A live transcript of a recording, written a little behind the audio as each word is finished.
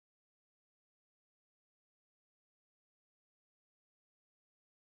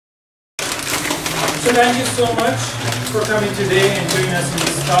So thank you so much for coming today and joining us in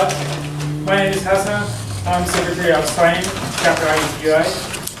this talk. My name is Hassan. I'm Secretary of Science, Chapter Actuary.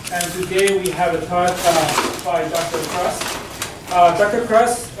 And today we have a talk by Dr. Cross. Dr.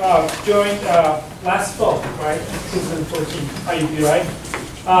 Cross joined last fall, right, 2014, IUPUI.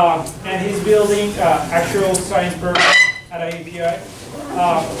 And he's building actuarial science program at IUPUI.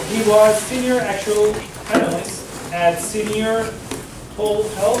 He was senior actuarial analyst at Senior Whole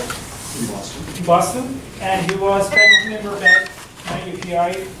Health in Boston, and he was faculty member at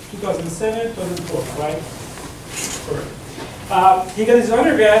IUPUI 2007-2012, right? Correct. He got his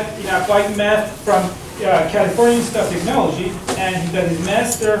undergrad in applied math from California Institute of Technology, and he got his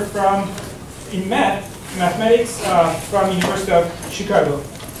master in mathematics from University of Chicago,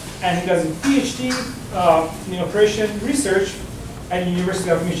 and he got his PhD in operation research at University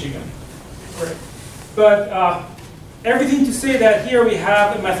of Michigan. Correct. But everything to say that here we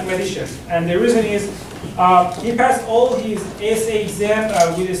have a mathematician, and the reason is he passed all his essay exam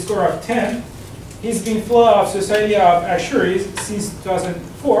with a score of 10. He's been fellow of Society of Actuaries since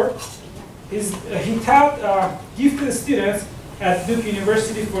 2004. He taught gifted students at Duke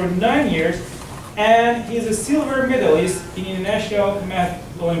University for 9 years, and he's a silver medalist in International Math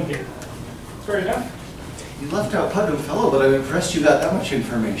Olympiad. Fair enough? You left out Purdue Fellow, but I'm impressed you got that much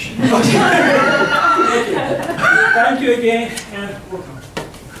information. Thank you again, and welcome.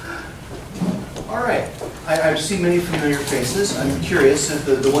 All right. I've seen many familiar faces. I'm curious if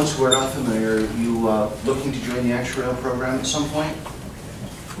the ones who are not familiar, are you looking to join the Actuarial program at some point?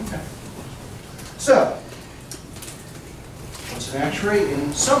 Okay. So, what's an actuary?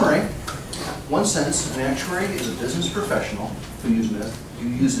 In summary, one sentence, an actuary is a business professional who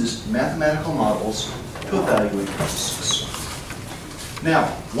uses mathematical models to evaluate risks. Now,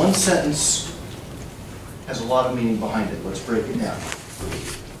 one sentence has a lot of meaning behind it. Let's break it down.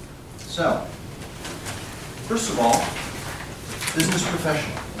 So, first of all, business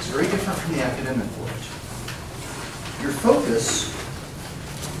professional. It's very different from the academic world. Your focus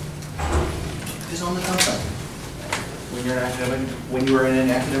is on the company. When you are in an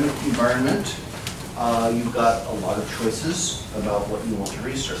academic environment, you've got a lot of choices about what you want to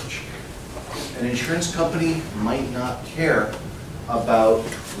research. An insurance company might not care about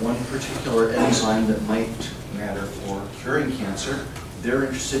one particular enzyme that might matter for curing cancer. They're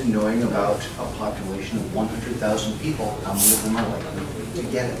interested in knowing about a population of 100,000 people, how many of them are likely to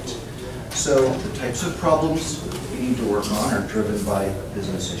get it. So the types of problems you need to work on are driven by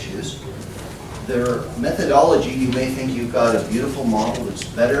business issues. Their methodology, you may think you've got a beautiful model that's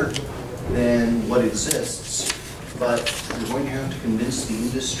better than what exists, but you're going to have to convince the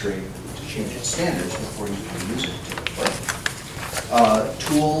industry to change its standards before you can use it.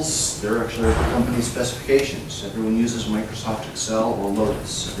 Tools, they're actually the company specifications. Everyone uses Microsoft Excel or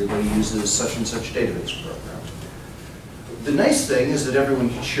Lotus. Everybody uses such and such database program. The nice thing is that everyone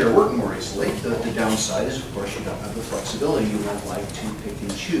can share work more easily. The downside is, of course, you don't have the flexibility. You won't like to pick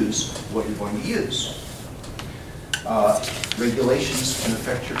and choose what you're going to use. Regulations can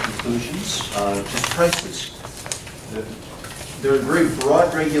affect your conclusions. Just prices. Their very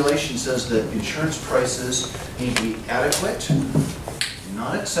broad regulation says that insurance prices need to be adequate,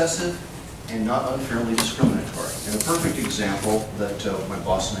 not excessive, and not unfairly discriminatory. And a perfect example that my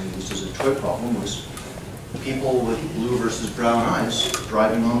boss and I used as a toy problem was people with blue versus brown eyes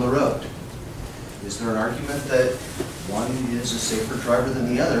driving on the road. Is there an argument that one is a safer driver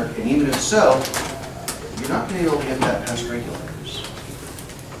than the other? And even if so, you're not going to be able to get that past regulators.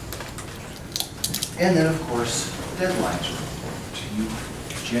 And then, of course, deadlines. You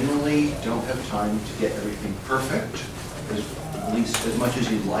generally don't have time to get everything perfect, at least as much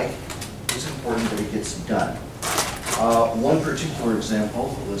as you'd like. It's important that it gets done. One particular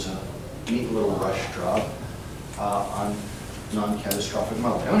example was a neat little rush job on non-catastrophic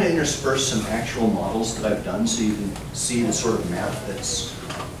modeling. I'm going to intersperse some actual models that I've done so you can see the sort of map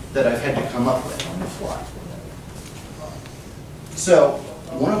that I've had to come up with on the fly. So,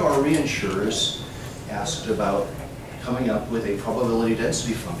 one of our reinsurers asked about coming up with a probability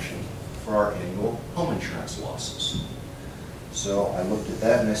density function for our annual home insurance losses. So I looked at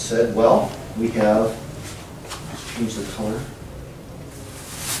that and I said, well, we have, let's change the color,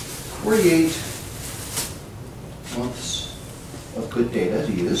 48 months of good data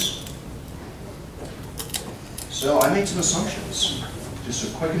to use. So I made some assumptions,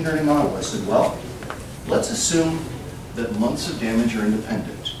 just a quick and dirty model. I said, well, let's assume that months of damage are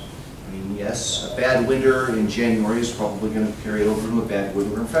independent. I mean, yes, a bad winter in January is probably going to carry over to a bad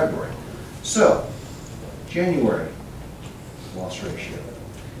winter in February. So, January, loss ratio,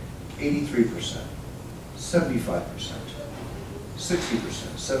 83%, 75%,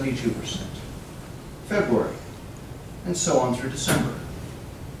 60%, 72%. February, and so on through December.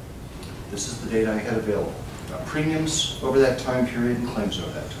 This is the data I had available. Premiums over that time period and claims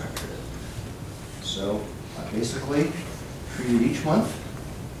over that time period. So I basically treated each month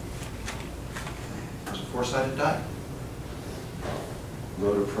as a four-sided die.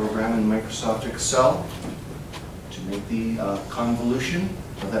 Wrote a program in Microsoft Excel to make the convolution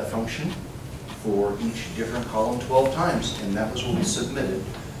of that function for each different column 12 times, and that was what we submitted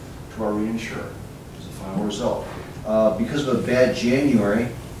to our reinsurer as the final result. Because of a bad January,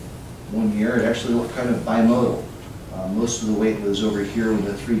 one year it actually looked kind of bimodal. Most of the weight was over here with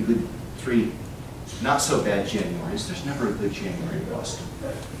the three not so bad Januaries. There's never a good January in Boston.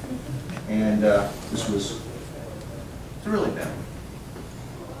 And this was really bad one.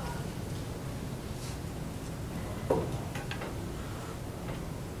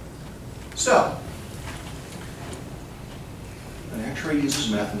 So, an actuary uses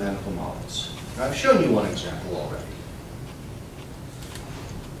mathematical models. Now, I've shown you one example already.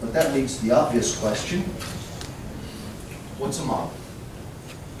 But that leads to the obvious question, what's a model?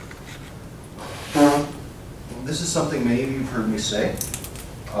 This is something many of you have heard me say.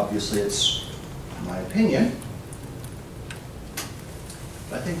 Obviously, it's my opinion.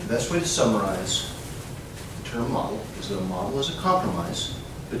 But I think the best way to summarize the term model is that a model is a compromise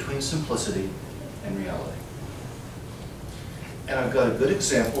between simplicity and reality. And I've got a good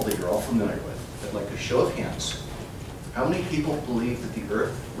example that you're all familiar with. I'd like a show of hands. How many people believe that the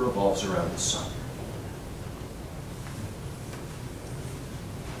Earth revolves around the sun?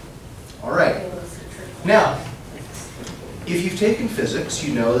 All right. Now, if you've taken physics,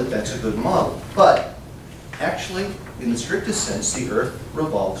 you know that that's a good model. But actually, in the strictest sense, the Earth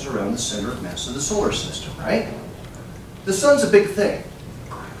revolves around the center of mass of the solar system, right? The sun's a big thing.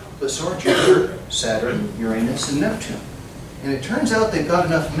 But so are Jupiter, Saturn, Uranus, and Neptune. And it turns out they've got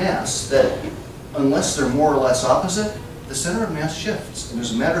enough mass that unless they're more or less opposite, the center of mass shifts. And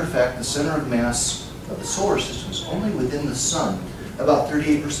as a matter of fact, the center of mass of the solar system is only within the sun about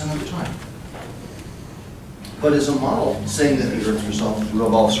 38% of the time. But as a model, saying that the Earth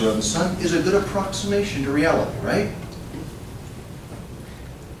revolves around the sun is a good approximation to reality, right?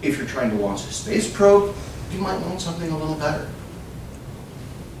 If you're trying to launch a space probe, you might want something a little better.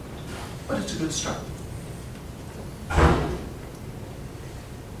 But it's a good start.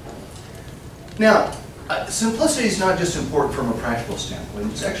 Now, simplicity is not just important from a practical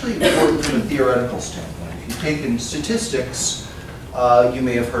standpoint, it's actually important from a theoretical standpoint. If you've taken statistics, you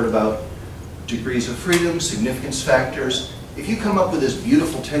may have heard about degrees of freedom, significance factors. If you come up with this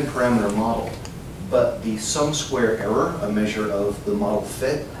beautiful 10-parameter model, but the sum square error, a measure of the model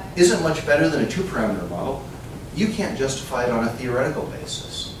fit, isn't much better than a 2-parameter model, you can't justify it on a theoretical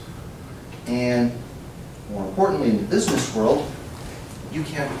basis. And more importantly, in the business world, you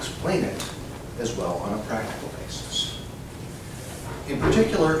can't explain it as well on a practical basis. In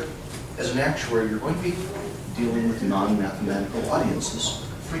particular, as an actuary, you're going to be dealing with non-mathematical audiences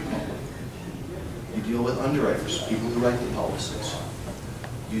frequently. You deal with underwriters, people who write the policies.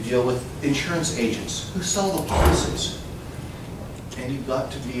 You deal with insurance agents who sell the policies. And you've got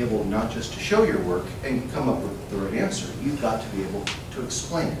to be able not just to show your work and come up with the right answer, you've got to be able to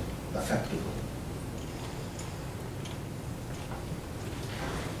explain it effectively.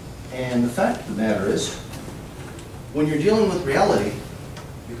 And the fact of the matter is, when you're dealing with reality,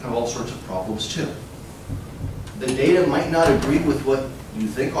 you can have all sorts of problems too. The data might not agree with what you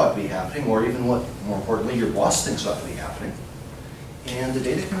think ought to be happening, or even what, more importantly, your boss thinks ought to be happening. And the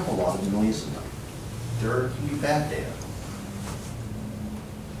data can have a lot of noise in them. There can be bad data.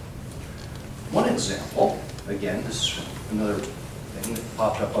 One example, again, this is from another thing that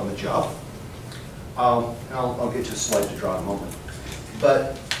popped up on the job. I'll get to a slide to draw in a moment.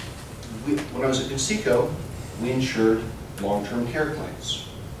 But when I was at Conseco, we insured long-term care claims.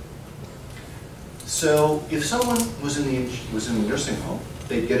 So if someone was in the nursing home,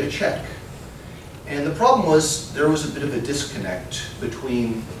 they'd get a check. And the problem was there was a bit of a disconnect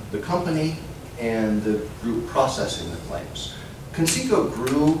between the company and the group processing the claims. Conseco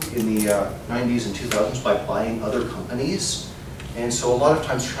grew in the 90s and 2000s by buying other companies, and so a lot of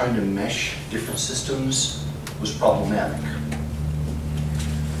times trying to mesh different systems was problematic.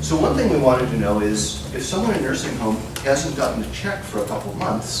 So one thing we wanted to know is, if someone in a nursing home hasn't gotten a check for a couple of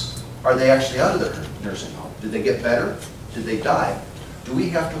months, are they actually out of their nursing home? Did they get better? Did they die? Do we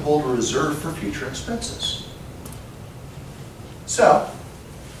have to hold a reserve for future expenses? So,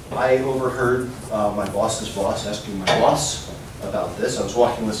 I overheard my boss's boss asking my boss about this. I was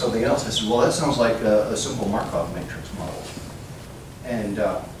walking with something else. I said, well, that sounds like a simple Markov matrix model. And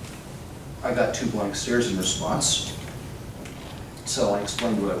I got 2 blank stares in response. So I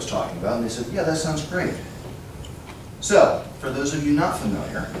explained what I was talking about, and they said, yeah, that sounds great. So, for those of you not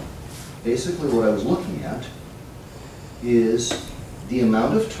familiar, basically what I was looking at is the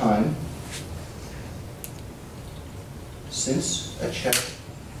amount of time since a check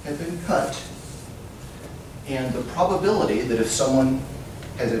had been cut, and the probability that if someone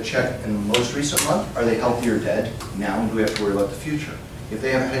has a check in the most recent month, are they healthy or dead now, and do we have to worry about the future? If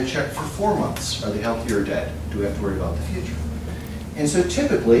they haven't had a check for 4 months, are they healthy or dead? Do we have to worry about the future? And so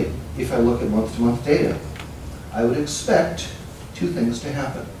typically, if I look at month-to-month data, I would expect 2 things to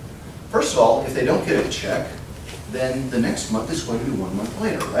happen. First of all, if they don't get a check, then the next month is going to be 1 month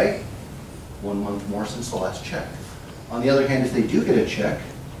later, right? 1 month more since the last check. On the other hand, if they do get a check,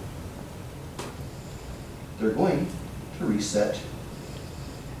 they're going to reset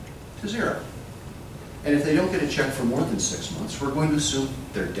to 0. And if they don't get a check for more than 6 months, we're going to assume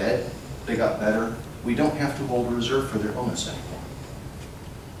they're dead, they got better, we don't have to hold a reserve for their illness anymore.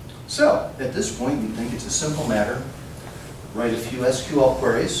 So, at this point, we think it's a simple matter. Write a few SQL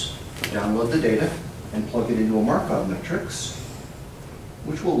queries, download the data, and plug it into a Markov matrix,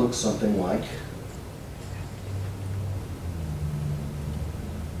 which will look something like,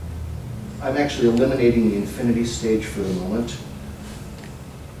 I'm actually eliminating the infinity stage for the moment.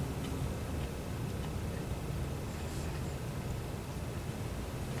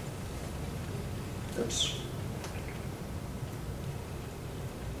 Oops.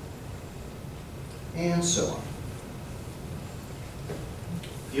 And so on.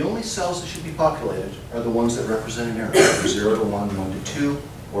 The only cells that should be populated are the ones that represent an error, from 0 to 1, 1 to 2,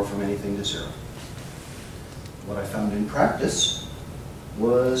 or from anything to 0. What I found in practice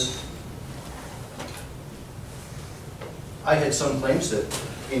was I had some claims that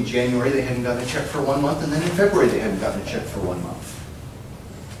in January they hadn't gotten a check for 1 month, and then in February they hadn't gotten a check for 1 month.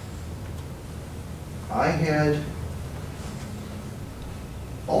 I had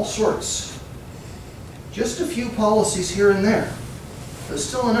all sorts. Just a few policies here and there, but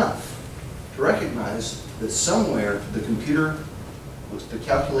still enough to recognize that somewhere the computer was the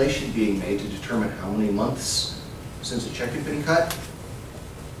calculation being made to determine how many months since a check had been cut,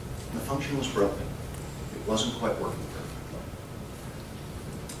 the function was broken. It wasn't quite working perfectly.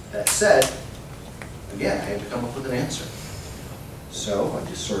 That said, again, I had to come up with an answer. So I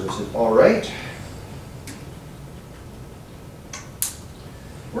just sort of said, all right,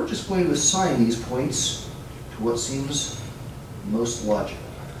 we're just going to assign these points to what seems most logical.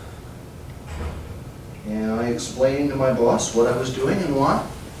 And I explained to my boss what I was doing and why.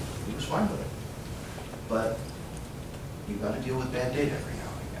 He was fine with it. But you've got to deal with bad data every now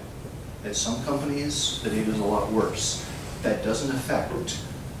and again. At some companies, the data is a lot worse. That doesn't affect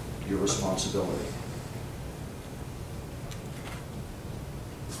your responsibility.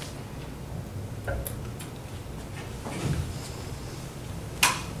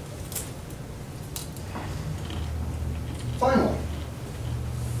 Finally,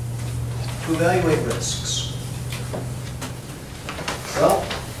 to evaluate risks. Well,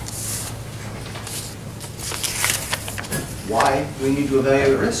 why do we need to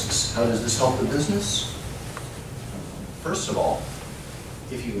evaluate risks? How does this help the business? First of all,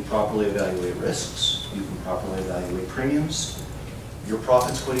 if you can properly evaluate risks, you can properly evaluate premiums, your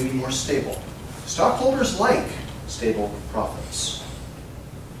profit's going to be more stable. Stockholders like stable profits.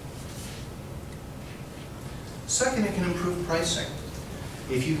 Second, it can improve pricing.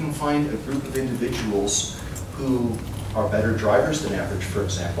 If you can find a group of individuals who are better drivers than average, for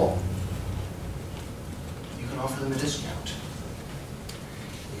example, you can offer them a discount.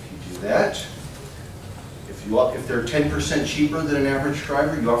 If you do that, if they're 10% cheaper than an average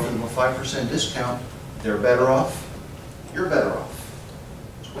driver, you offer them a 5% discount, they're better off, you're better off.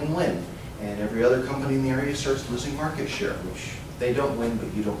 It's win-win. And every other company in the area starts losing market share, which they don't win,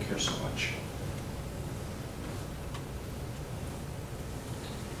 but you don't care so much.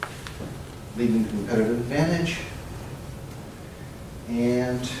 Leading to competitive advantage.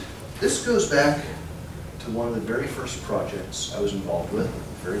 And this goes back to one of the very first projects I was involved with,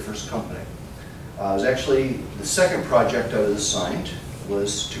 the very first company. It was actually the second project I was assigned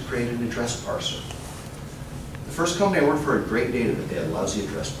was to create an address parser. The first company I worked for had great data, but they had lousy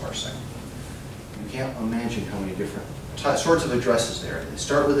address parsing. You can't imagine how many different sorts of addresses there are. They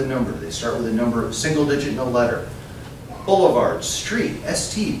start with a number. They start with a number, single digit, no letter. Boulevard, street,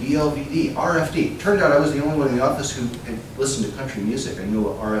 ST, BLVD, RFD. Turned out I was the only one in the office who had listened to country music. I knew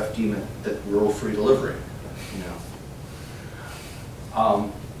what RFD meant, that rural free delivery, you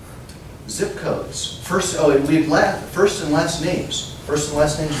know. Zip codes. First and last names. First and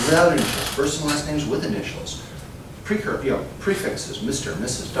last names without initials. First and last names with initials. Prefixes, Mr.,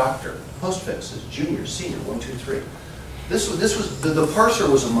 Mrs., Doctor. Postfixes, junior, senior, 1, 2, 3. the parser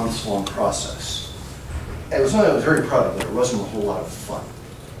was a months-long process. It was something I was very proud of, but it wasn't a whole lot of fun.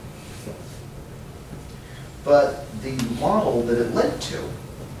 But the model that it led to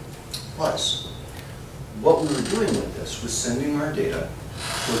was, what we were doing with this was sending our data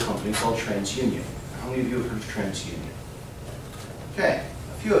to a company called TransUnion. How many of you have heard of TransUnion? Okay,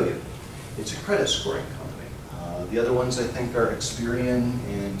 a few of you. It's a credit scoring company. The other ones I think are Experian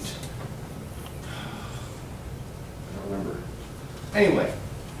and I don't remember. Anyway,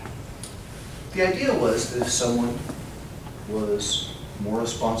 the idea was that if someone was more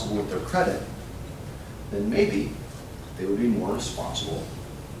responsible with their credit, then maybe they would be more responsible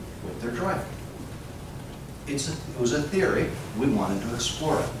with their driving. It was a theory. We wanted to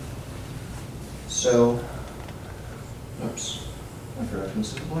explore it. So, oops, I forgot to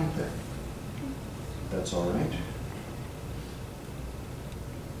miss a blank there. That's all right.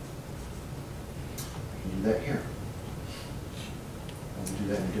 I can do that here. I can do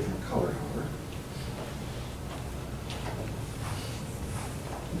that in a different color, however.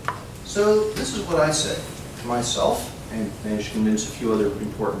 So this is what I said to myself, and managed to convince a few other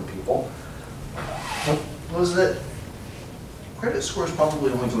important people, was that credit score is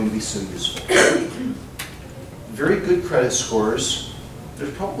probably only going to be so useful. Very good credit scores,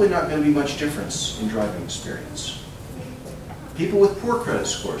 there's probably not going to be much difference in driving experience. People with poor credit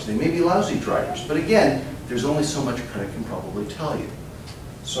scores, they may be lousy drivers, but again, there's only so much credit can probably tell you.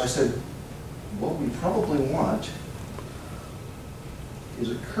 So I said, what we probably want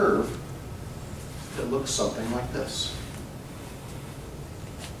is a curve that looks something like this.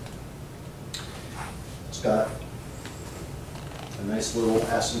 It's got a nice little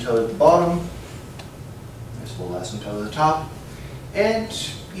asymptote at the bottom, nice little asymptote at the top, and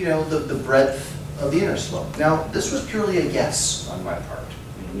the breadth of the inner slope. Now, this was purely a guess on my part.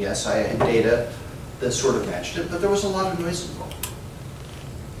 And yes, I had data that sort of matched it, but there was a lot of noise involved.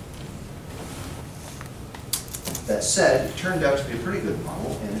 That said, it turned out to be a pretty good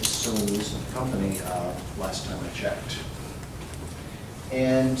model, and it's still in use in the company last time I checked.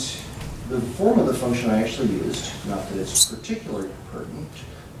 And the form of the function I actually used, not that it's particularly pertinent,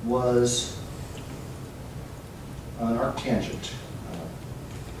 was an arctangent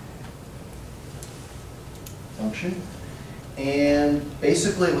function. And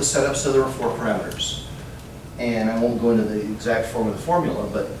basically it was set up so there were 4 parameters. And I won't go into the exact form of the formula,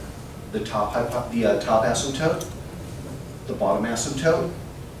 but the top asymptote, the bottom asymptote,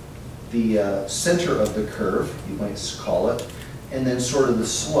 the center of the curve, you might call it, and then sort of the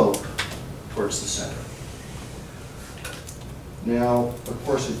slope towards the center. Now, of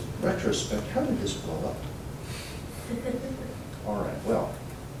course, in retrospect, how did this blow up? All right, well,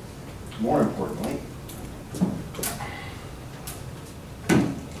 more importantly,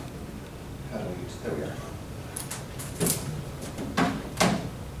 how do we use it? There we are.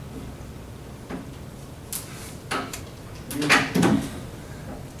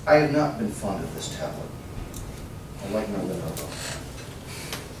 I have not been fond of this tablet. I like my Lenovo.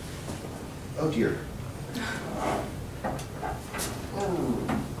 Oh dear.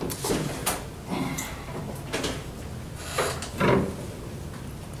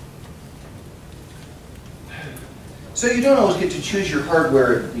 So you don't always get to choose your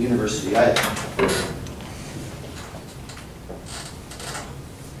hardware at the university either.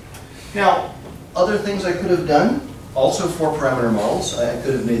 Now, other things I could have done, also 4-parameter models. I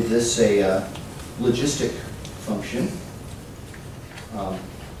could have made this a logistic function,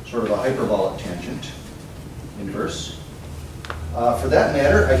 sort of a hyperbolic tangent, inverse. For that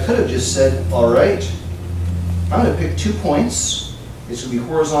matter, I could have just said, all right, I'm going to pick 2 points. It's going to be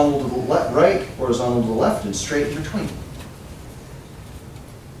horizontal to the right, horizontal to the left, and straight in between.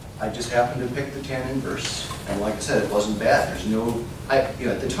 I just happened to pick the tan inverse, and like I said, it wasn't bad. There's no, at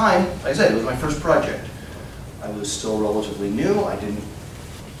the time, like I said, it was my first project. I was still relatively new. I didn't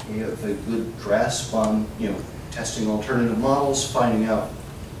have a good grasp on, testing alternative models, finding out,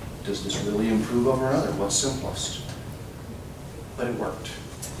 does this really improve over another? What's simplest? But it worked.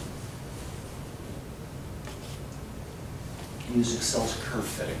 Use Excel's curve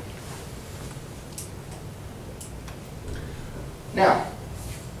fitting. Now,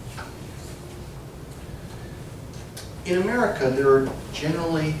 in America, there are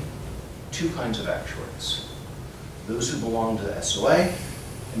generally 2 kinds of actuaries. Those who belong to the SOA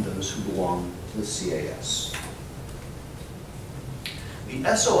and those who belong to the CAS.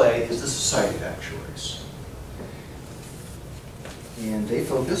 The SOA is the Society of Actuaries. And they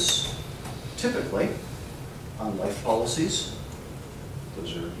focus, typically, on life policies.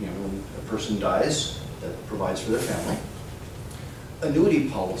 Those are, when a person dies, that provides for their family. annuity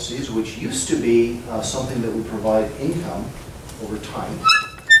policies, which used to be something that would provide income over time,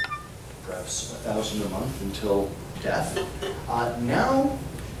 perhaps $1,000 a month until death. Now,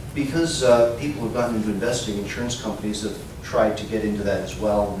 because people have gotten into investing, insurance companies have tried to get into that as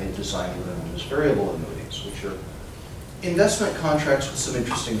well, and they've designed what are known as variable annuities, which are investment contracts with some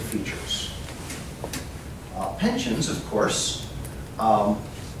interesting features. Pensions, of course,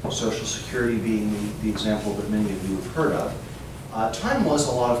 Social Security being the example that many of you have heard of. Time was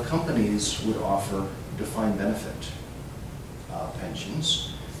a lot of companies would offer defined benefit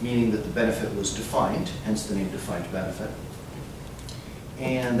pensions, meaning that the benefit was defined, hence the name defined benefit,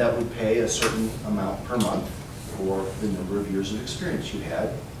 and that would pay a certain amount per month for the number of years of experience you had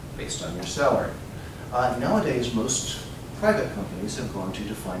based on your salary. Nowadays, most private companies have gone to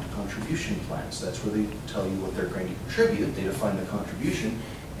defined contribution plans. That's where they tell you what they're going to contribute. They define the contribution,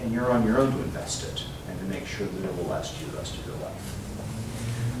 and you're on your own to invest it and to make sure that it will last you the rest of your life.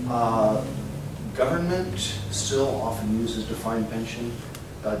 Government still often uses defined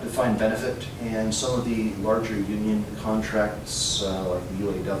benefit, and some of the larger union contracts, like the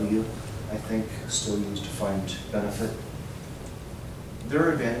UAW, I think, still use defined benefit. There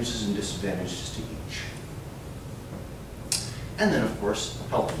are advantages and disadvantages to each. And then, of course,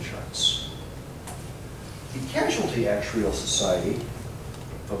 health insurance. The Casualty Actuarial Society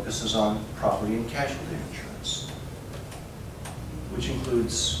focuses on property and casualty insurance, which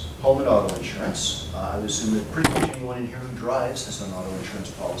includes home and auto insurance. I would assume that pretty much anyone in here who drives has an auto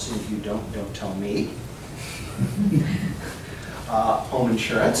insurance policy. If you don't tell me. Home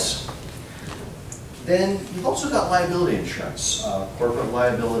insurance. Then you've also got liability insurance, corporate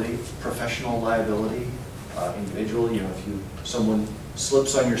liability, professional liability, individual. If someone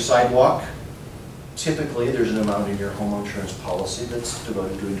slips on your sidewalk, typically there's an amount in your home insurance policy that's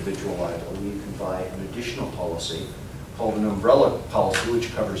devoted to individual liability. You can buy an additional policy called an umbrella policy,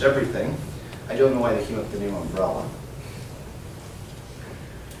 which covers everything. I don't know why they came up with the name umbrella.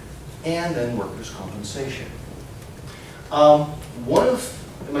 And then workers' compensation.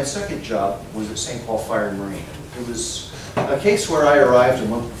 My second job was at St. Paul Fire and Marine. It was a case where I arrived a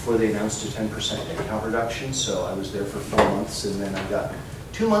month before they announced a 10% headcount reduction, so I was there for 4 months, and then I got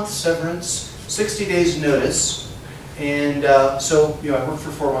 2 months severance, 60 days notice, and so I worked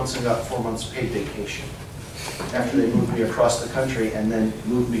for 4 months and got 4 months paid vacation after they moved me across the country and then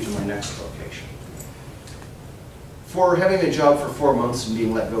moved me to my next location. For having a job for 4 months and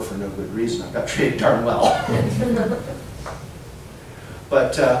being let go for no good reason, I got treated darn well.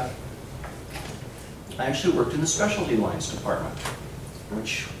 But I actually worked in the specialty lines department,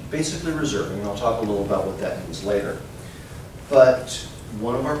 which basically reserving, and I'll talk a little about what that means later. But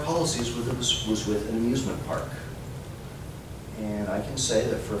one of our policies was with an amusement park. And I can say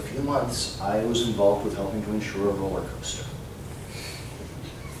that for a few months, I was involved with helping to insure a roller coaster.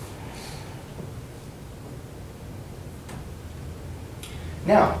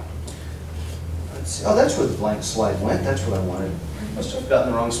 Now, let's see. Oh, that's where the blank slide went. That's what I wanted. Must have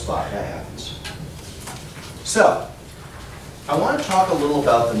gotten the wrong spot. That happens. So, I want to talk a little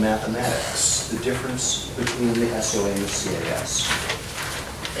about the mathematics, the difference between the SOA and the CAS.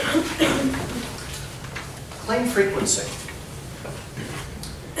 Claim frequency.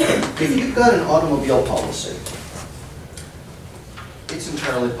 If you've got an automobile policy, it's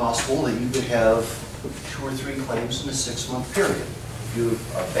entirely possible that you could have 2 or 3 claims in a 6-month period. If you're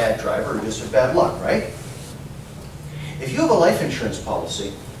a bad driver or just a bad luck, right? If you have a life insurance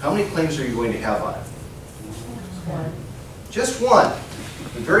policy, how many claims are you going to have on it? 1. Just 1.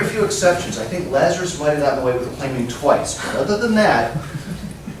 With very few exceptions. I think Lazarus might have gotten away with claiming twice. But other than that,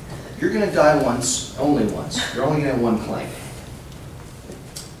 you're going to die once, only once. You're only going to have 1 claim.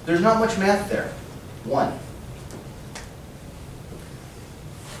 There's not much math there. 1.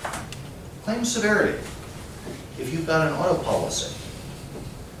 Claim severity. If you've got an auto policy,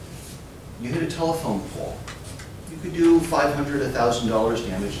 you hit a telephone pole, you could do $500, $1,000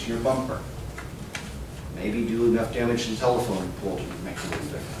 damage to your bumper. Maybe do enough damage to the telephone pole to make a little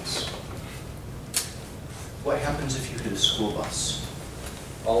difference. What happens if you hit a school bus?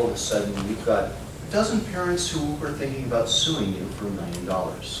 All of a sudden, you've got a dozen parents who are thinking about suing you for $1 million.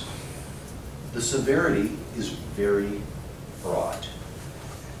 The severity is very broad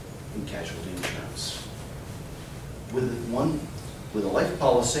in casualty insurance. With a life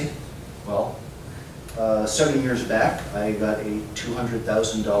policy, well, 7 years back, I got a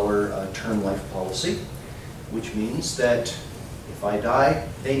 $200,000 term life policy, which means that if I die,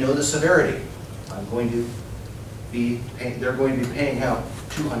 they know the severity. They're going to be paying out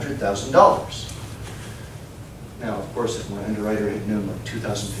 $200,000. Now, of course, if my underwriter had known what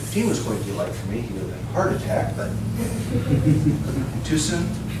 2015 was going to be like for me, he would have had a heart attack, but too soon?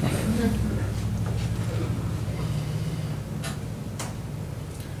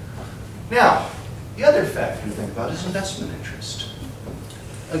 Now, the other factor to think about is investment interest.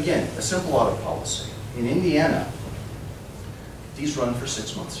 Again, a simple auto policy. In Indiana, these run for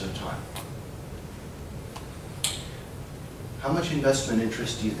 6 months at a time. How much investment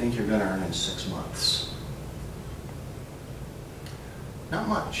interest do you think you're going to earn in 6 months? Not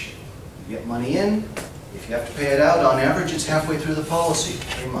much. You get money in, if you have to pay it out, on average it's halfway through the policy,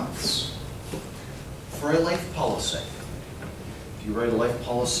 3 months. For a life policy, if you write a life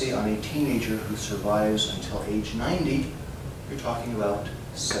policy on a teenager who survives until age 90, you're talking about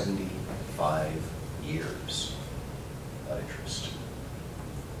 75 years of interest.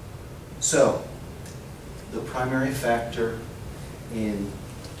 So, the primary factor in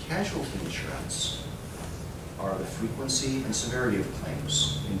casualty insurance are the frequency and severity of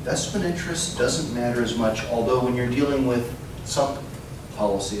claims. Investment interest doesn't matter as much, although when you're dealing with some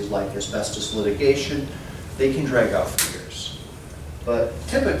policies like asbestos litigation, they can drag out for years. But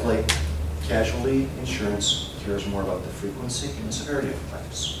typically, casualty insurance cares more about the frequency and severity of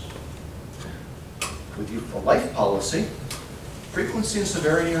claims. With a life policy, frequency and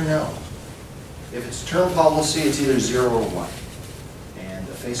severity are known. If it's a term policy, it's either 0 or 1, and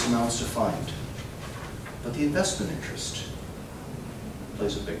the face amount is defined. But the investment interest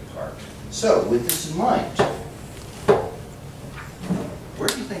plays a big part. So, with this in mind, where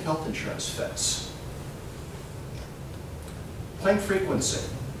do you think health insurance fits? Claim frequency.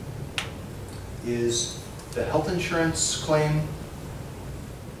 Is the health insurance claim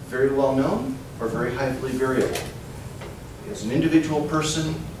very well known or very highly variable? Is an individual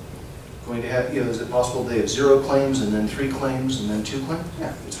person going to have, is it possible they have 0 claims and then 3 claims and then 2 claims?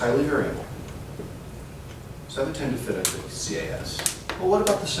 Yeah, it's highly variable. So that would tend to fit under the CAS. Well, what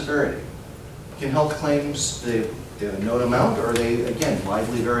about the severity? Can health claims, they have a known amount, or are they, again,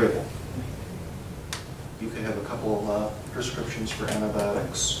 widely variable? You could have a couple of prescriptions for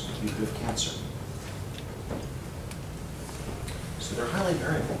antibiotics, you could have cancer. So they're highly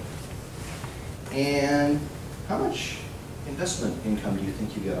variable. And how much investment income do you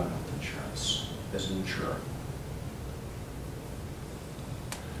think you get on health insurance as an insurer?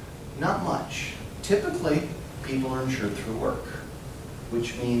 Not much. Typically, people are insured through work,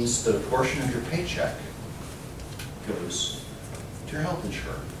 which means that a portion of your paycheck goes to your health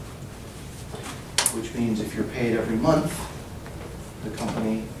insurer. Which means if you're paid every month, the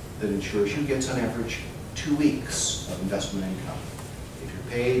company that insures you gets on average 2 weeks of investment income. If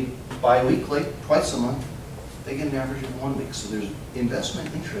you're paid bi-weekly, twice a month, they get an average of 1 week. So there's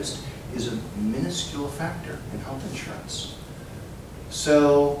investment interest is a minuscule factor in health insurance.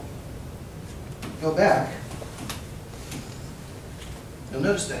 So go back, you'll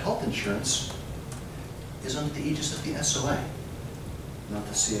notice that health insurance is under the aegis of the SOA, not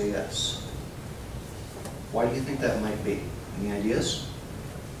the CAS. Why do you think that might be? Any ideas?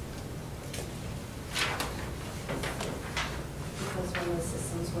 Because when the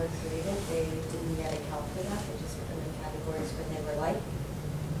systems were created, they didn't yet account for that. They just put them in categories when they were like.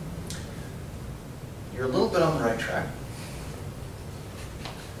 You're a little bit on the right track.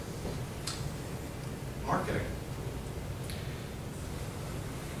 Marketing.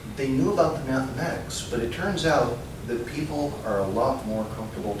 They knew about the mathematics, but it turns out that people are a lot more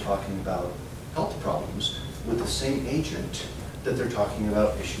comfortable talking about health problems with the same agent that they're talking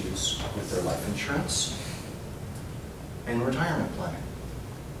about issues with their life insurance and retirement planning.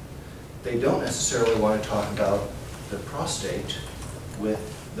 They don't necessarily want to talk about their prostate with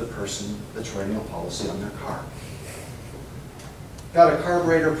the person that's writing a policy on their car. Got a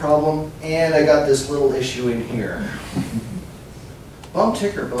carburetor problem, and I got this little issue in here. Bum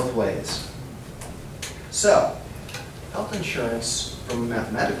ticker both ways. So, health insurance, from a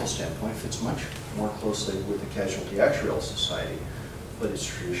mathematical standpoint, fits much more closely with the Casualty Actuarial Society, but it's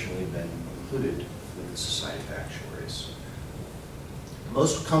traditionally been included with the Society of Actuaries.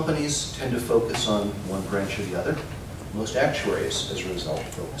 Most companies tend to focus on one branch or the other. Most actuaries, as a result,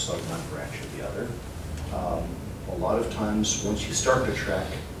 focus on one branch or the other. A lot of times, once you start a track,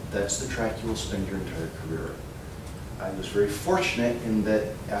 that's the track you will spend your entire career. I was very fortunate in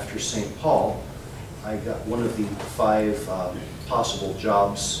that after St. Paul, I got one of the 5 possible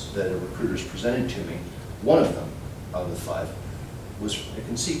jobs that a recruiters presented to me. One of them, out of the 5, was at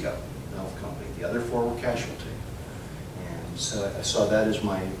Conseco, the health company. The other 4 were casualty. And so I saw that as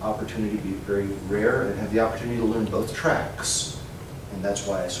my opportunity to be very rare and have the opportunity to learn both tracks. And that's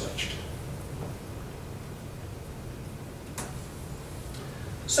why I switched.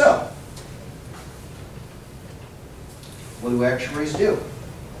 So, What do actuaries do?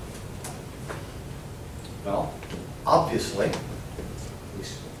 Well, obviously, at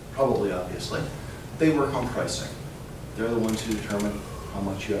least probably obviously, they work on pricing. They're the ones who determine how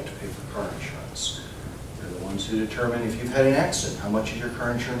much you have to pay for car insurance. They're the ones who determine if you've had an accident, how much is your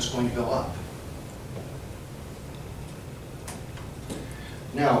car insurance going to go up.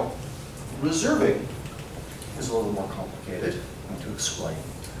 Now, reserving is a little more complicated to explain.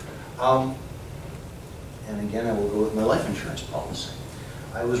 And again, I will go with my life insurance policy.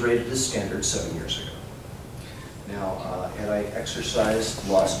 I was rated as standard 7 years ago. Now, had I exercised,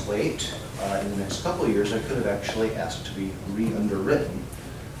 lost weight, in the next couple of years, I could have actually asked to be re-underwritten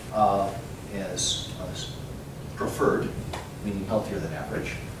as preferred, meaning healthier than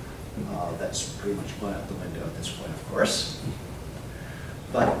average. That's pretty much gone out the window at this point, of course.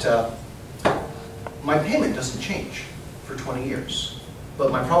 But my payment doesn't change for 20 years. But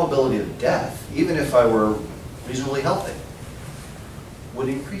my probability of death, even if I were reasonably healthy, would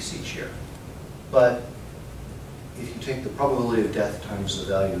increase each year. But if you take the probability of death times the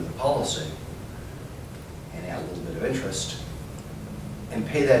value of the policy and add a little bit of interest and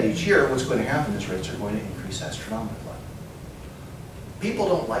pay that each year, what's going to happen is rates are going to increase astronomically. People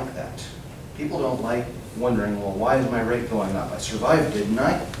don't like that. People don't like wondering, well, why is my rate going up? I survived, didn't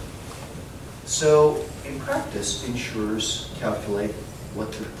I? So in practice, insurers calculate what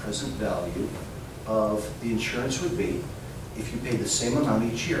the present value of the insurance would be if you pay the same amount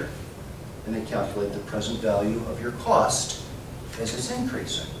each year. And they calculate the present value of your cost as it's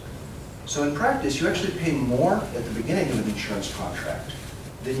increasing. So in practice, you actually pay more at the beginning of an insurance contract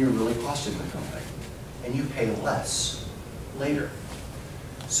than you're really costing the company. And you pay less later.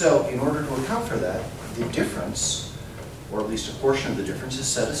 So in order to account for that, the difference, or at least a portion of the difference, is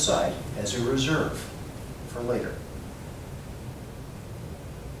set aside as a reserve for later.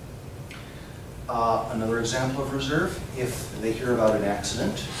 Another example of reserve, if they hear about an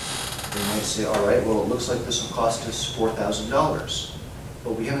accident, they might say, all right, well, it looks like this will cost us $4,000,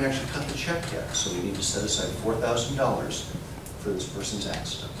 but we haven't actually cut the check yet, so we need to set aside $4,000 for this person's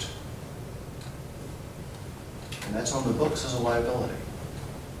accident. And that's on the books as a liability.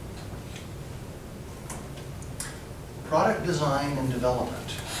 Product design and development.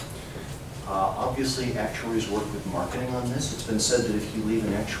 Obviously, actuaries work with marketing on this. It's been said that if you leave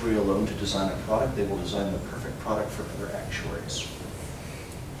an actuary alone to design a product, they will design the perfect product for other actuaries.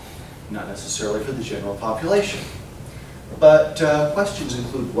 Not necessarily for the general population. But questions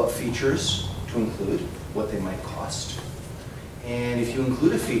include what features to include, what they might cost. And if you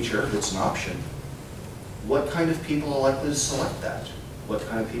include a feature that's an option, what kind of people are likely to select that? What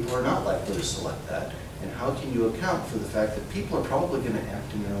kind of people are not likely to select that? And how can you account for the fact that people are probably going to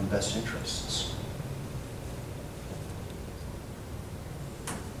act in their own best interests?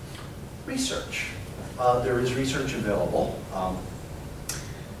 Research. There is research available.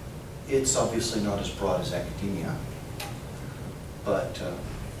 It's obviously not as broad as academia, but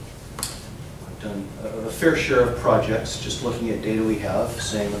I've done a fair share of projects just looking at data we have,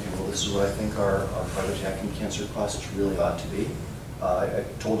 saying, okay, well, this is what I think our heart attack and cancer costs really ought to be. I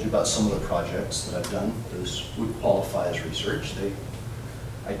told you about some of the projects that I've done. Those would qualify as research.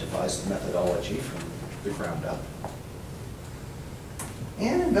 I devised the methodology from the ground up.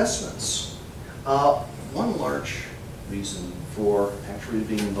 And investments. One large reason for actually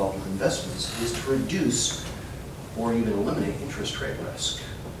being involved with investments is to reduce or even eliminate interest rate risk.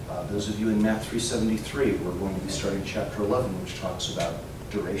 Those of you in Math 373, we're going to be starting Chapter 11, which talks about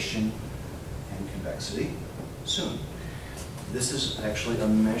duration and convexity soon. This is actually a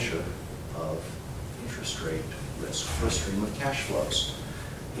measure of interest rate risk for a stream of cash flows.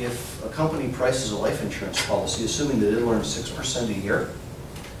 If a company prices a life insurance policy, assuming that it'll earn 6% a year,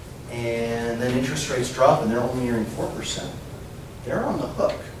 and then interest rates drop and they're only earning 4%, they're on the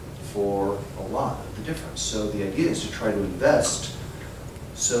hook for a lot of the difference. So the idea is to try to invest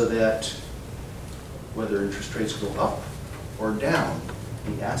so that whether interest rates go up or down,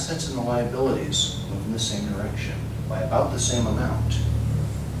 the assets and the liabilities move in the same direction by about the same amount.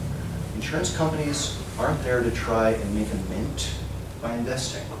 Insurance companies aren't there to try and make a mint by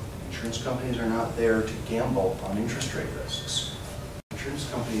investing. Insurance companies are not there to gamble on interest rate risks. Insurance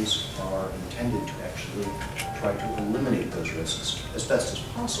companies are intended to actually try to eliminate those risks as best as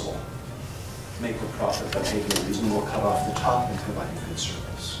possible, make a profit by taking a reasonable cut off the top and providing good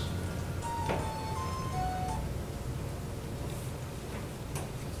service.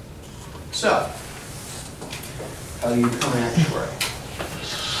 So, how do you become an actuary?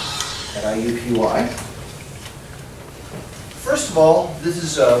 At IUPUI, first of all, this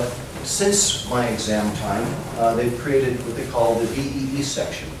is since my exam time, they've created what they call the VEE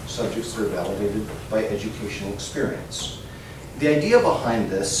section, subjects that are validated by educational experience. The idea behind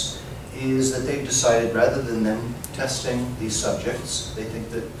this is that they've decided rather than them testing these subjects, they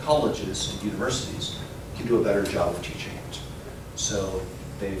think that colleges and universities can do a better job of teaching it. So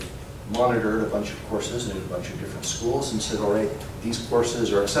they've monitored a bunch of courses in a bunch of different schools and said, all right, these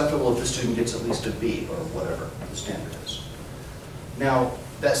courses are acceptable if the student gets at least a B or whatever the standard is. Now,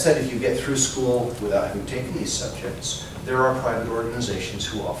 that said, if you get through school without having taken these subjects, there are private organizations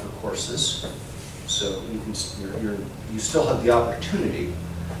who offer courses. So you still have the opportunity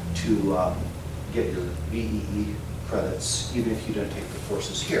to get your BEE credits, even if you don't take the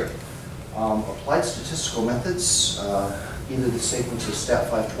courses here. Applied statistical methods, either the sequence of Stat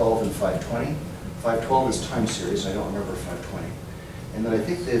 512 and 520. 512 is time series, I don't remember 520. And then I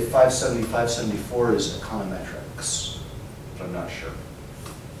think the 570, 574 is econometrics, but I'm not sure.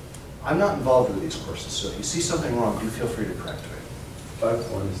 I'm not involved with these courses, so if you see something wrong, do feel free to correct me.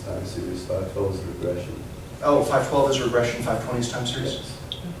 520 is time series, 512 is regression. Oh, 512 is regression, 520 is time series? Yes.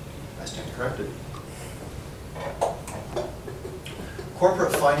 I stand corrected.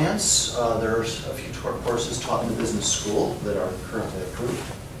 Corporate finance, there's a few courses taught in the business school that are currently approved.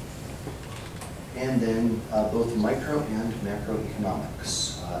 And then both micro and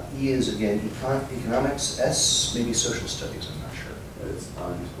macroeconomics. E is again economics, S maybe social studies, I'm not sure. It's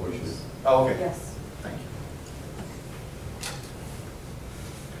on portion. Oh, okay. Yes. Thank you.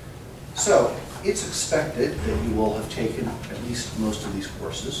 So, it's expected that you will have taken at least most of these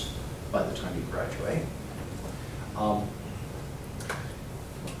courses by the time you graduate.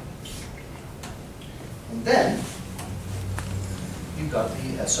 And then, you've got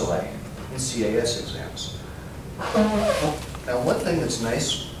the SOA and CAS exams. Now, one thing that's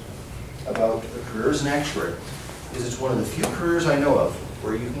nice about the careers in actuary is it's one of the few careers I know of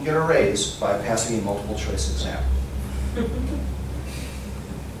where you can get a raise by passing a multiple choice exam.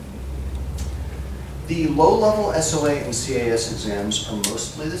 The low-level SOA and CAS exams are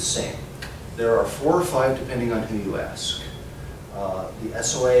mostly the same. There are 4 or 5 depending on who you ask. The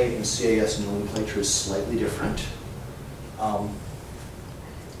SOA and CAS nomenclature is slightly different. I'm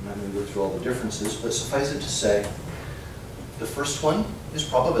not going to go through all the differences, but suffice it to say, the first one is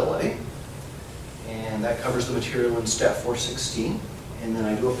probability, and that covers the material in Stat 416, and then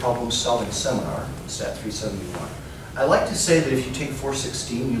I do a problem-solving seminar, Stat 371. I like to say that if you take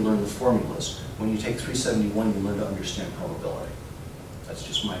 416, you learn the formulas. When you take 371, you learn to understand probability. That's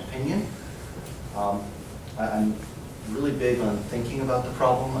just my opinion. I'm really big on thinking about the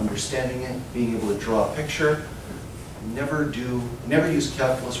problem, understanding it, being able to draw a picture. Never use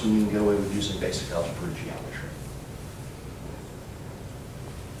calculus when you can get away with using basic algebra or geometry.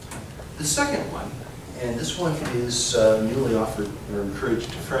 The second one, and this one is newly offered or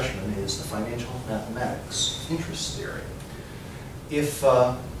encouraged to freshmen, is the financial mathematics interest theory. If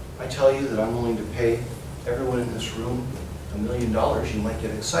I tell you that I'm willing to pay everyone in this room $1 million, you might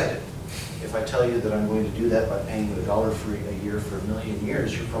get excited. If I tell you that I'm going to do that by paying you $1 for a year for 1 million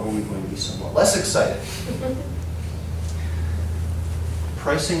years, you're probably going to be somewhat less excited.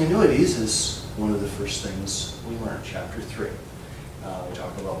 Pricing annuities is one of the first things we learn, Chapter 3. We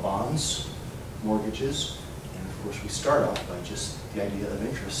talk about bonds, mortgages, and of course we start off by just the idea of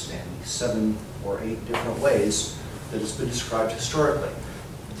interest and 7 or 8 different ways that it's been described historically.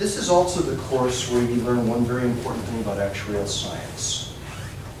 This is also the course where you learn one very important thing about actuarial science.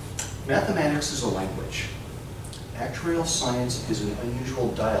 Mathematics is a language. Actuarial science is an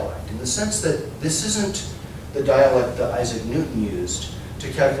unusual dialect in the sense that this isn't the dialect that Isaac Newton used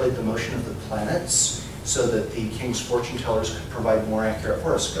to calculate the motion of the planets so that the king's fortune tellers could provide more accurate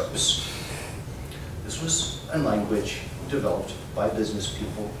horoscopes. This was a language developed by business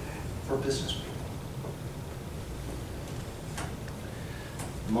people for business people.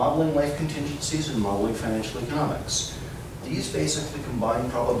 Modeling life contingencies and modeling financial economics. These basically combine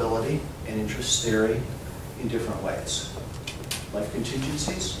probability and interest theory in different ways. Life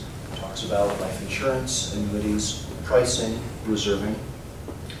contingencies talks about life insurance, annuities, pricing, reserving.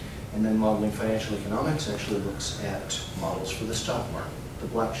 And then modeling financial economics actually looks at models for the stock market, the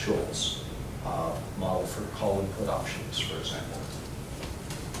Black-Scholes model for call and put options, for example.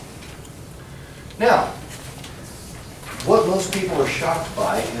 Now, what most people are shocked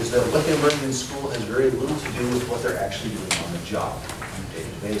by is that what they learn in school has very little to do with what they're actually doing on the job on a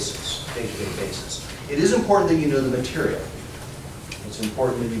day-to-day basis. It is important that you know the material. It's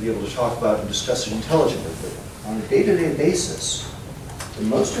important that you be able to talk about and discuss it intelligently. But on a day-to-day basis, the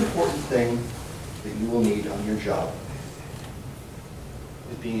most important thing that you will need on your job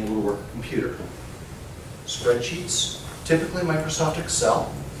is being able to work a computer. Spreadsheets, typically Microsoft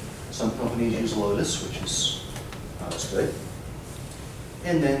Excel. Some companies use Lotus, which is not as good.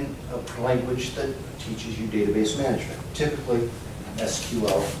 and then a language that teaches you database management, typically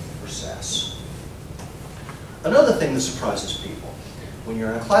SQL or SAS. Another thing that surprises people, when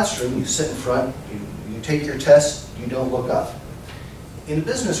you're in a classroom, you sit in front, you take your test, you don't look up. In the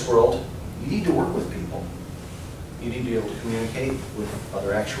business world, you need to work with people. You need to be able to communicate with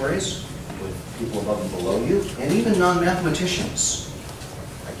other actuaries, with people above and below you, and even non-mathematicians.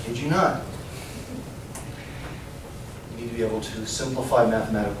 I kid you not. You need to be able to simplify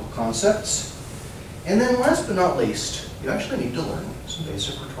mathematical concepts. And then last but not least, you actually need to learn some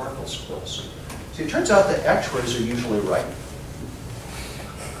basic rhetorical skills. See, it turns out that actuaries are usually right.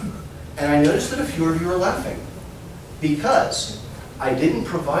 And I noticed that a few of you are laughing because I didn't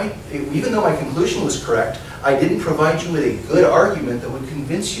provide, even though my conclusion was correct, I didn't provide you with a good argument that would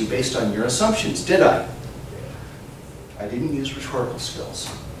convince you based on your assumptions, did I? I didn't use rhetorical skills.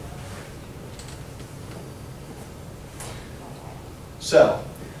 So,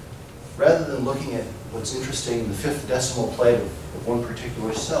 rather than looking at what's interesting in the fifth decimal plate of one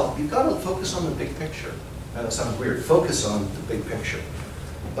particular cell, you've got to focus on the big picture. Now that sounds weird, focus on the big picture.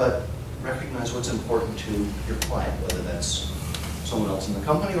 But recognize what's important to your client, whether that's someone else in the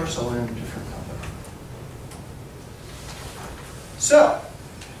company or someone in a different company. So,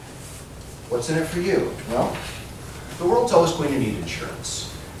 what's in it for you? Well, the world's always going to need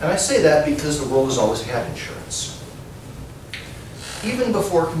insurance. And I say that because the world has always had insurance. Even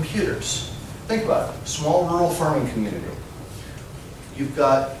before computers. Think about it, small rural farming community. You've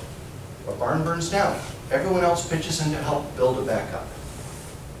got a barn burns down. Everyone else pitches in to help build it back up.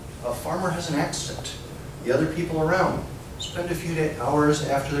 A farmer has an accident. The other people around spend a few hours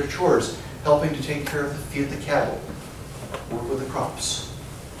after their chores helping to take care of feed the cattle, work with the crops.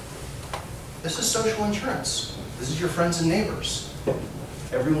 This is social insurance. This is your friends and neighbors.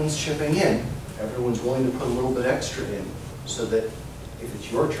 Everyone's chipping in. Everyone's willing to put a little bit extra in so that if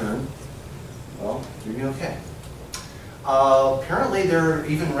it's your turn, well, you're going to be okay. Apparently, there are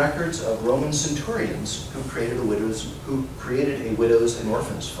even records of Roman centurions who created a widows and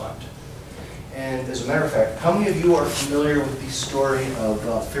orphans fund. And as a matter of fact, how many of you are familiar with the story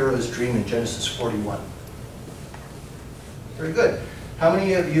of Pharaoh's dream in Genesis 41? Very good. How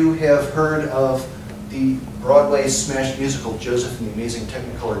many of you have heard of the Broadway smash musical Joseph and the Amazing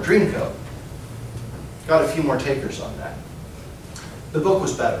Technicolor Dreamcoat? Got a few more takers on that. The book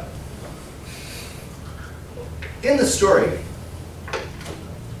was better. In the story,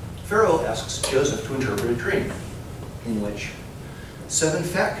 Pharaoh asks Joseph to interpret a dream in which 7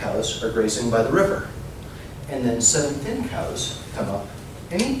 fat cows are grazing by the river, and then 7 thin cows come up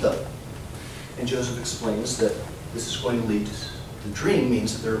and eat them. And Joseph explains that this is going to lead to, the dream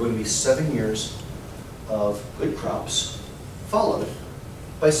means that there are going to be 7 years of good crops, followed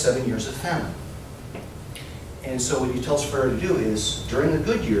by 7 years of famine. And so what he tells Pharaoh to do is, during the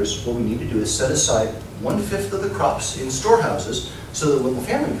good years, what we need to do is set aside 1/5 of the crops in storehouses so that when the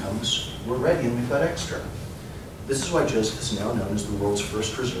famine comes, we're ready and we've got extra. This is why Joseph is now known as the world's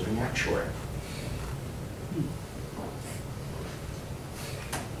first reserving actuary.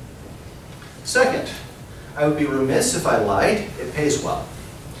 Second, I would be remiss if I lied. It pays well.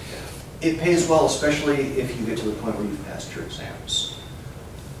 It pays well, especially if you get to the point where you've passed your exams.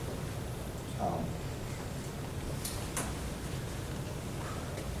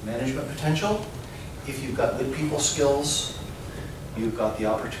 Management potential. If you've got good people skills, you've got the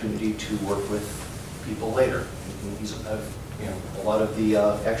opportunity to work with people later. A lot of the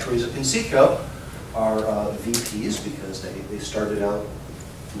actuaries at Conseco are VPs because they started out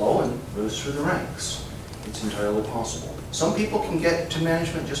low and rose through the ranks. It's entirely possible. Some people can get to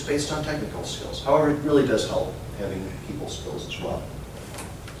management just based on technical skills. However, it really does help having people skills as well.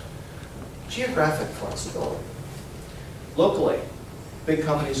 Geographic flexibility. Locally, big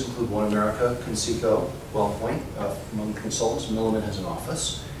companies include One America, Conseco, WellPoint. Among consultants, Milliman has an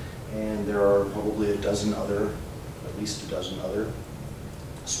office. And there are probably at least a dozen other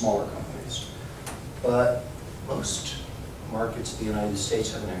smaller companies. But most markets in the United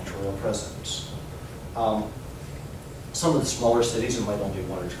States have an actuarial presence. Some of the smaller cities, there might only be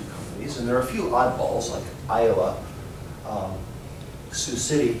 1 or 2 companies. And there are a few oddballs, like Iowa. Sioux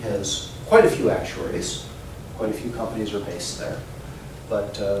City has quite a few actuaries. Quite a few companies are based there.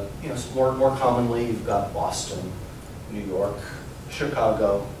 But more commonly, you've got Boston, New York,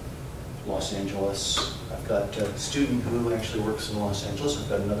 Chicago, Los Angeles. I've got a student who actually works in Los Angeles. I've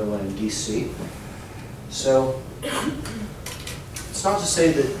got another one in DC. So it's not to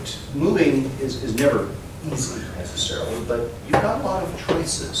say that moving is never easy necessarily, but you've got a lot of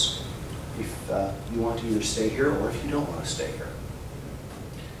choices if you want to either stay here or if you don't want to stay here.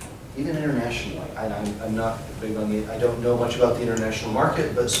 even internationally. I'm not big on I don't know much about the international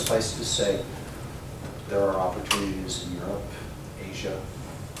market, but suffice to say, there are opportunities in Europe, Asia,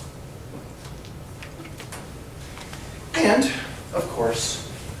 and, of course,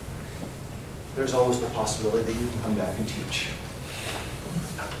 there's always the possibility that you can come back and teach.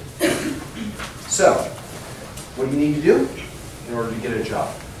 So, what do you need to do in order to get a job?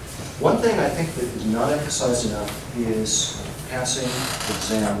 One thing I think that is not emphasized enough is passing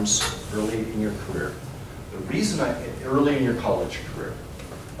exams early in your career. Early in your college career.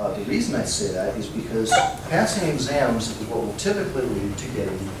 The reason I say that is because passing exams is what will typically lead to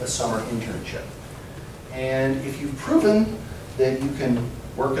getting a summer internship. And if you've proven that you can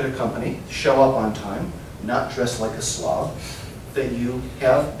work at a company, show up on time, not dress like a slob, that you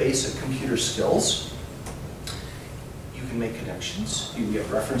have basic computer skills, you can make connections, you can get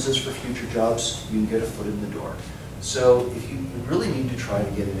references for future jobs, you can get a foot in the door. So if you really need to try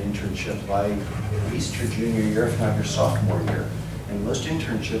to get an internship by at least your junior year, if not your sophomore year, and most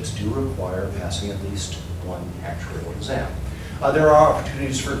internships do require passing at least one actuarial exam. There are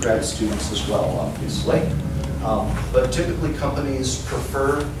opportunities for grad students as well, obviously, but typically companies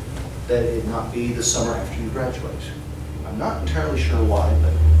prefer that it not be the summer after you graduate. I'm not entirely sure why,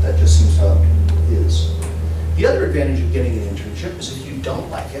 but that just seems how it is. The other advantage of getting an internship is if you don't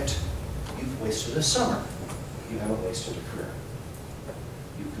like it, you've wasted a summer. You haven't wasted a career.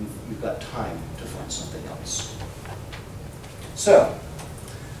 You've got time to find something else. So,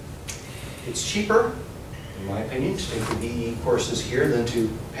 it's cheaper, in my opinion, to take the BE courses here than to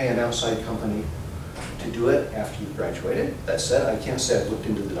pay an outside company to do it after you've graduated. That said, I can't say I've looked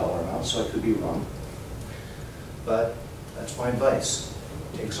into the dollar amount, so I could be wrong. But that's my advice.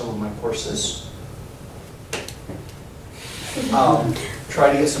 Take some of my courses.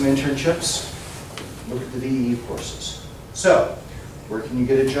 Try to get some internships. Look at the VE courses. So, where can you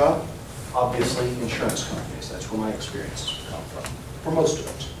get a job? Obviously, insurance companies. That's where my experiences come from, for most of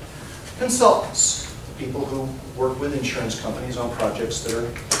it. Consultants, people who work with insurance companies on projects that are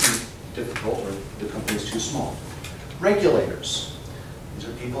too difficult or the company's too small. Regulators, these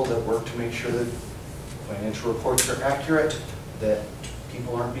are people that work to make sure that financial reports are accurate, that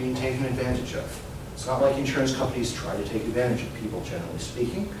people aren't being taken advantage of. It's not like insurance companies try to take advantage of people, generally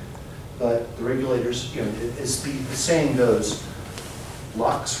speaking, but the regulators, as the saying goes,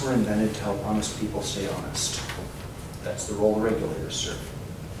 locks were invented to help honest people stay honest. That's the role the regulators serve.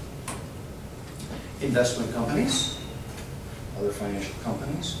 Investment companies, other financial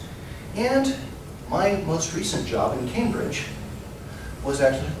companies, and my most recent job in Cambridge was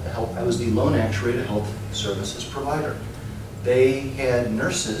actually I was the loan actuary to health services provider. They had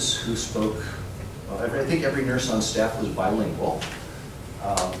nurses who spoke, I think every nurse on staff was bilingual.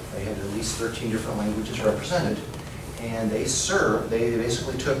 They had at least 13 different languages represented. And they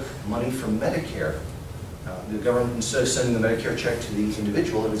basically took money from Medicare. The government, instead of sending the Medicare check to the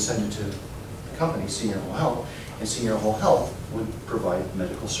individual, it would send it to the company, Senior Whole Health, and Senior Whole Health would provide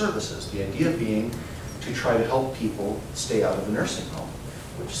medical services. The idea being to try to help people stay out of a nursing home,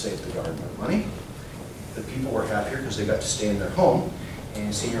 which saved the government money. The people were happier because they got to stay in their home,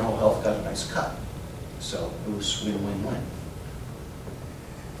 and Senior Whole Health got a nice cut. So it was win-win-win.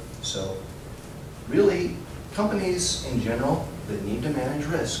 So really, companies in general that need to manage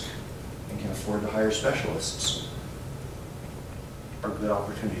risk and can afford to hire specialists are good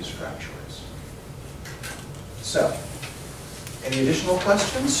opportunities for actuaries. So, any additional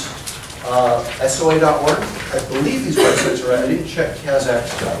questions? SOA.org, I believe these websites are right. I didn't check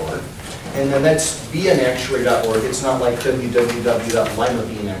Kazakh.org. And then that's beanactuary.org. It's not like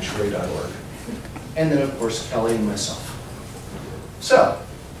www.limabeanactuary.org. And then, of course, Kelly and myself. So,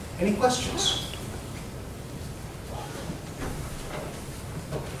 any questions?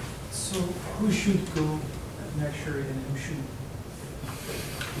 So who should go an actuary and who shouldn't?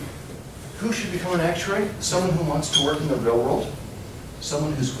 Who should become an actuary? Someone who wants to work in the real world,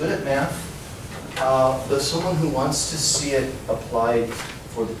 someone who's good at math, but someone who wants to see it applied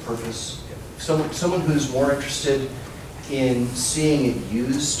for the purpose, someone who's more interested in seeing it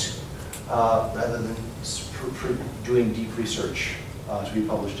used rather than doing deep research to be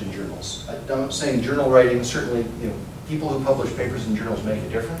published in journals. I'm saying journal writing, certainly, people who publish papers in journals make a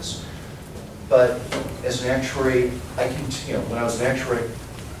difference. But as an actuary, when I was an actuary,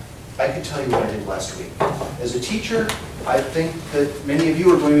 I could tell you what I did last week. As a teacher, I think that many of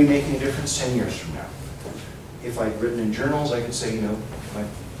you are going to be making a difference 10 years from now. If I'd written in journals, I could say, the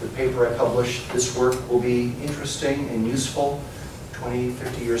paper I published, this work will be interesting and useful 20,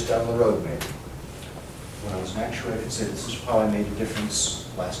 50 years down the road, maybe. When I was an actuary, I could say, this is how I made a difference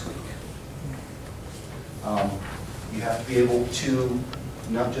last week. You have to be able to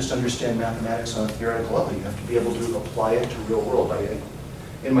not just understand mathematics on a theoretical level, you have to be able to apply it to real world.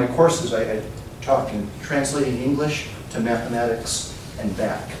 In my courses, I talk in translating English to mathematics and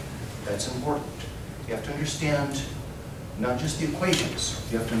back. That's important. You have to understand not just the equations,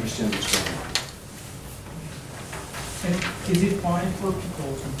 you have to understand what's going on. And is it fine for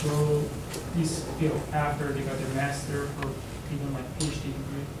people to go this field after they got their master or even like PhD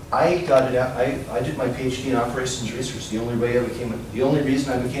degree? I did my PhD in operations research. The only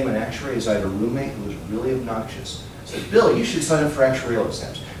reason I became an actuary is I had a roommate who was really obnoxious. I said, Bill, you should sign up for actuarial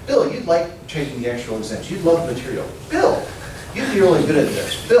exams. Bill, you'd like taking the actuarial exams. You'd love the material. Bill, you'd be really good at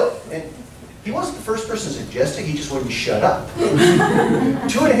this. Bill, and he wasn't the first person to suggest it, he just wouldn't shut up.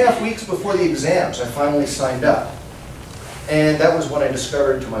 2.5 weeks before the exams, I finally signed up. And that was when I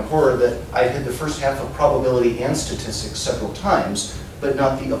discovered, to my horror, that I had the first half of probability and statistics several times, but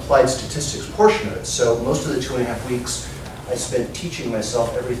not the applied statistics portion of it. So most of the 2.5 weeks, I spent teaching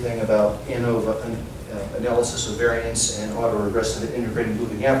myself everything about ANOVA, analysis of variance, and autoregressive and integrating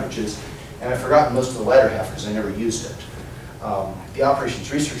moving averages, and I've forgotten most of the latter half because I never used it. The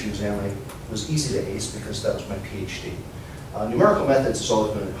operations research exam was easy to ace because that was my PhD. Numerical methods has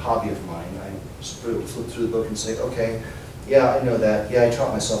always been a hobby of mine. I flip through the book and say, okay, yeah, I know that. Yeah, I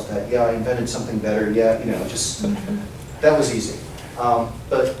taught myself that. Yeah, I invented something better. Yeah, you know, just, that was easy.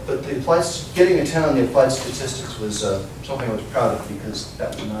 But the applied, getting a 10 on the applied statistics was something I was proud of because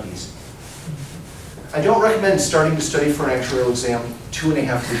that was not easy. I don't recommend starting to study for an actuarial exam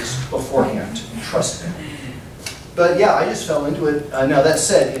 2.5 weeks beforehand, trust me. But yeah, I just fell into it. Now that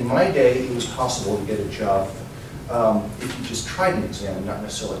said, in my day, it was possible to get a job if you just tried an exam and not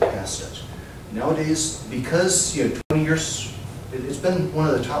necessarily passed it. Nowadays, because 20 years, it's been one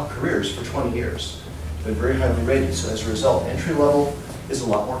of the top careers for 20 years. It's been very highly rated, so as a result, entry level is a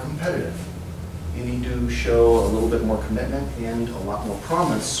lot more competitive. You need to show a little bit more commitment and a lot more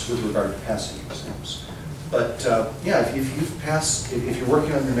promise with regard to passing exams. But yeah, if you've passed, if you're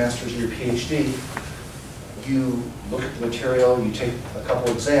working on your master's or your PhD, you look at the material, you take a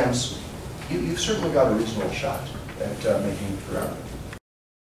couple exams, you've certainly got a reasonable shot at making it throughout.